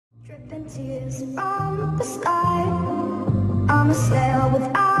Dripping tears from the sky. I'm a sail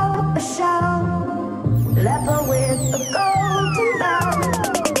without a shell, level with a golden bell.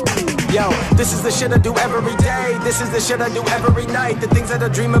 Yo, this is the shit I do every day. This is the shit I do every night. The things that I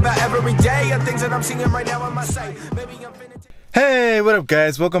dream about every day are things that I'm seeing right now on my sight. Maybe I'm finna. Hey, what up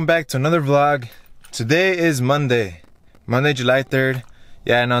guys? Welcome back to another vlog. Today is Monday, July 3rd.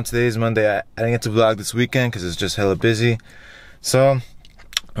 Yeah, I know today is Monday. I didn't get to vlog this weekend because it's just hella busy. So,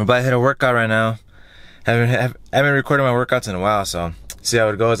 I'm about to hit a workout right now. Haven't recorded my workouts in a while, so see how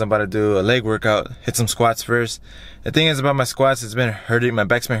it goes. I'm about to do a leg workout, hit some squats first. The thing is about my squats, it's been hurting, my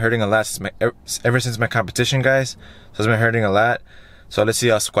back's been hurting a lot ever since my competition, guys. So it's been hurting a lot. So let's see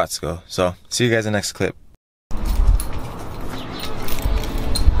how squats go. So, see you guys in the next clip.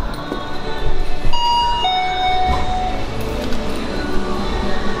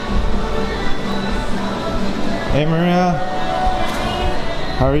 Hey Maria,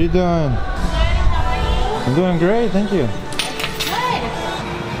 how are you doing? Good, how are you? I'm doing great, thank you. Good.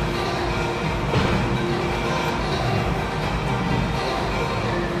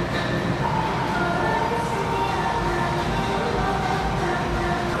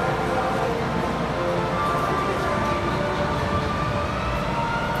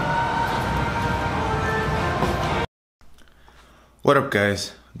 What up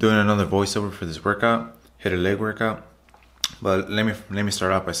guys? Doing another voiceover for this workout. Hit a leg workout. But let me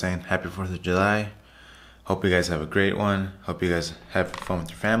start off by saying happy 4th of July. Hope you guys have a great one. Hope you guys have fun with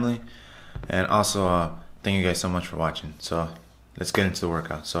your family. And also thank you guys so much for watching. So let's get into the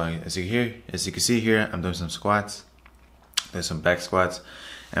workout. So as you can see here, I'm doing some squats. There's some back squats.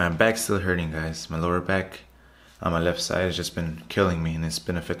 And my back's still hurting, guys. My lower back on my left side has just been killing me, and it's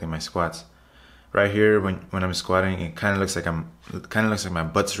been affecting my squats. Right here, when I'm squatting, it kind of looks like my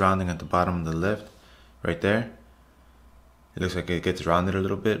butt's rounding at the bottom of the lift, right there. It looks like it gets rounded a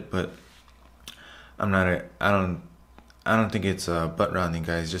little bit, but I don't think it's butt rounding,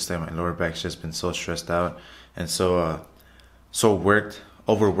 guys. Just that my lower back's just been so stressed out and so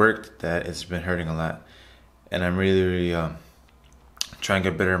overworked that it's been hurting a lot. And I'm really trying to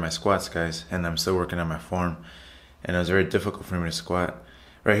get better at my squats, guys. And I'm still working on my form. And it was very difficult for me to squat.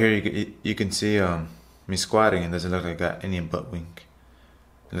 Right here, you can see me squatting. It doesn't look like I got any butt wink.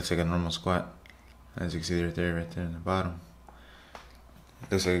 It looks like a normal squat, as you can see right there in the bottom.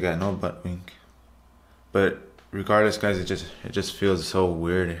 It looks like I got no butt wink. But regardless, guys, it just feels so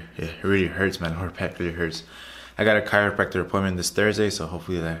weird. It really hurts. My lower back really hurts. I got a chiropractor appointment this Thursday, so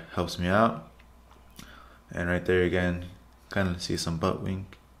hopefully that helps me out. And right there again, kind of see some butt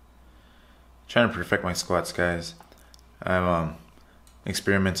wink. Trying to perfect my squats, guys. I'm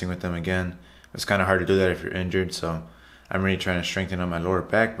experimenting with them again. It's kind of hard to do that if you're injured, so I'm really trying to strengthen up my lower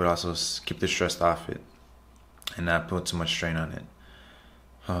back, but also keep the stress off it and not put too much strain on it.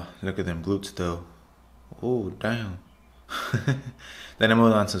 Oh, look at them glutes though. Oh, damn. Then I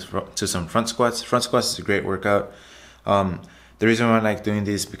moved on to some front squats. Front squats is a great workout. The reason why I like doing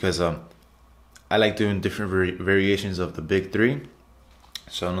these is because I like doing different variations of the big three.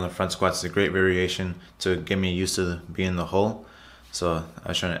 So another front squats is a great variation to get me used to being in the hole. So I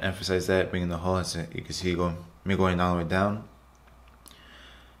was trying to emphasize that, being in the hole. As you can see, me going all the way down.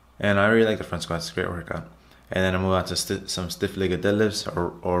 And I really like the front squats. It's a great workout. And then I move on to some stiff-legged deadlifts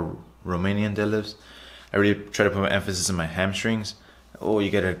or Romanian deadlifts. I really try to put my emphasis on my hamstrings. Oh, you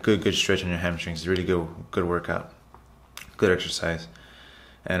get a good stretch on your hamstrings. It's really good workout, good exercise.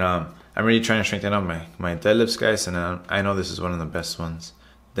 And I'm really trying to strengthen up my deadlifts, guys. And I know this is one of the best ones.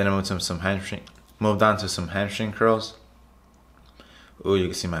 Then I moved on to some hamstring curls. Oh, you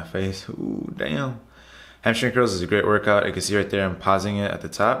can see my face. Ooh, damn. Hamstring curls is a great workout. You can see right there, I'm pausing it at the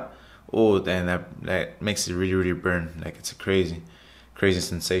top. Oh, damn, that makes it really burn. Like, it's a crazy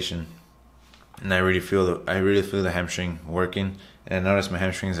sensation. And I really feel the hamstring working. And I notice my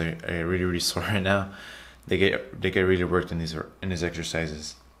hamstrings are really sore right now. They get really worked in these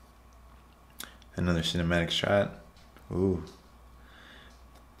exercises. Another cinematic shot. Ooh.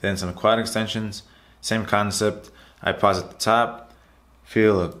 Then some quad extensions. Same concept. I pause at the top.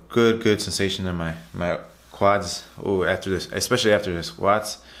 Feel a good sensation in my quads. Oh, especially after the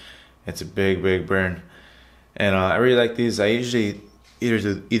squats, it's a big burn. And I really like these. I usually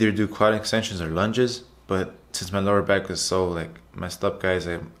either do quad extensions or lunges, but since my lower back was so like messed up, guys,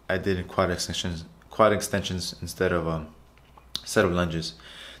 I did quad extensions instead of lunges.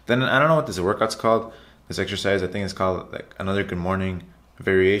 Then I don't know what this workout's called. This exercise, I think it's called like another good morning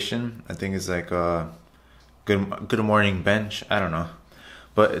variation. I think it's like good morning bench. I don't know.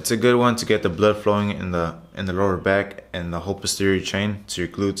 But it's a good one to get the blood flowing in the lower back and the whole posterior chain to your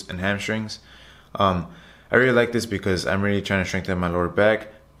glutes and hamstrings. I really like this because I'm really trying to strengthen my lower back,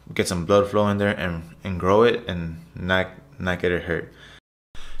 get some blood flow in there and grow it and not get it hurt.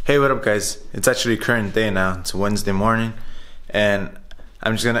 Hey, what up guys? It's actually current day now. It's Wednesday morning, and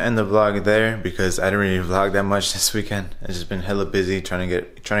I'm just gonna end the vlog there because I didn't really vlog that much this weekend. I've just been hella busy trying to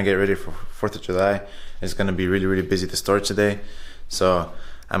get ready for 4th of July. It's gonna be really busy at the store today, so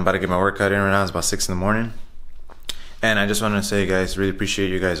I'm about to get my workout in right now. It's about 6 in the morning, and I just want to say, guys, really appreciate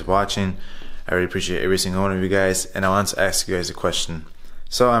you guys watching. I really appreciate every single one of you guys, and I want to ask you guys a question.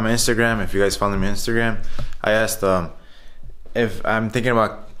 So on my Instagram, if you guys follow me on Instagram, I asked if I'm thinking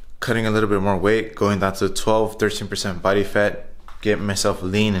about cutting a little bit more weight, going down to 12-13% body fat, get myself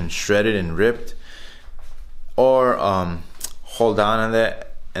lean and shredded and ripped, or hold on on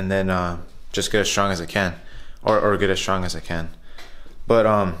that and then just get as strong as I can, or get as strong as I can. But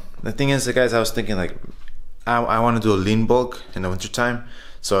the thing is, guys, I was thinking like I want to do a lean bulk in the wintertime,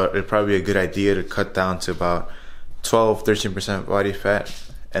 so it'd probably be a good idea to cut down to about 12-13% body fat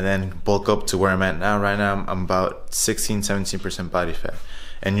and then bulk up to where I'm at now. Right now I'm about 16-17% body fat,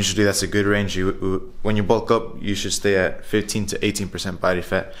 and usually that's a good range. When you bulk up, you should stay at 15-18% body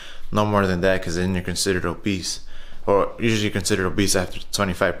fat, no more than that, because then you're considered obese, or usually considered obese after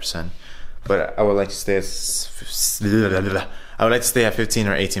 25%. But I would like to stay at 15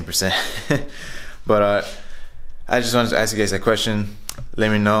 or 18%. But I just wanted to ask you guys that question.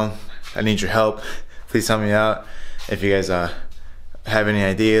 Let me know. I need your help. Please help me out. If you guys have any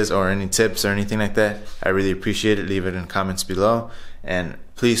ideas or any tips or anything like that, I really appreciate it. Leave it in the comments below, and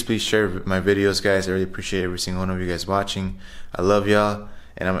please share my videos, guys. I really appreciate every single one of you guys watching. I love y'all,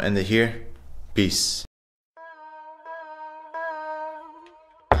 and I'm gonna end it here. Peace.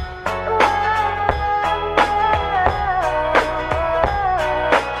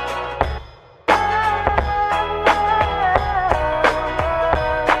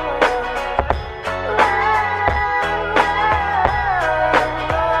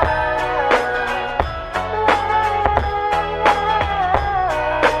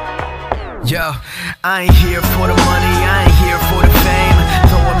 Yo, I ain't here for the money, I ain't here for the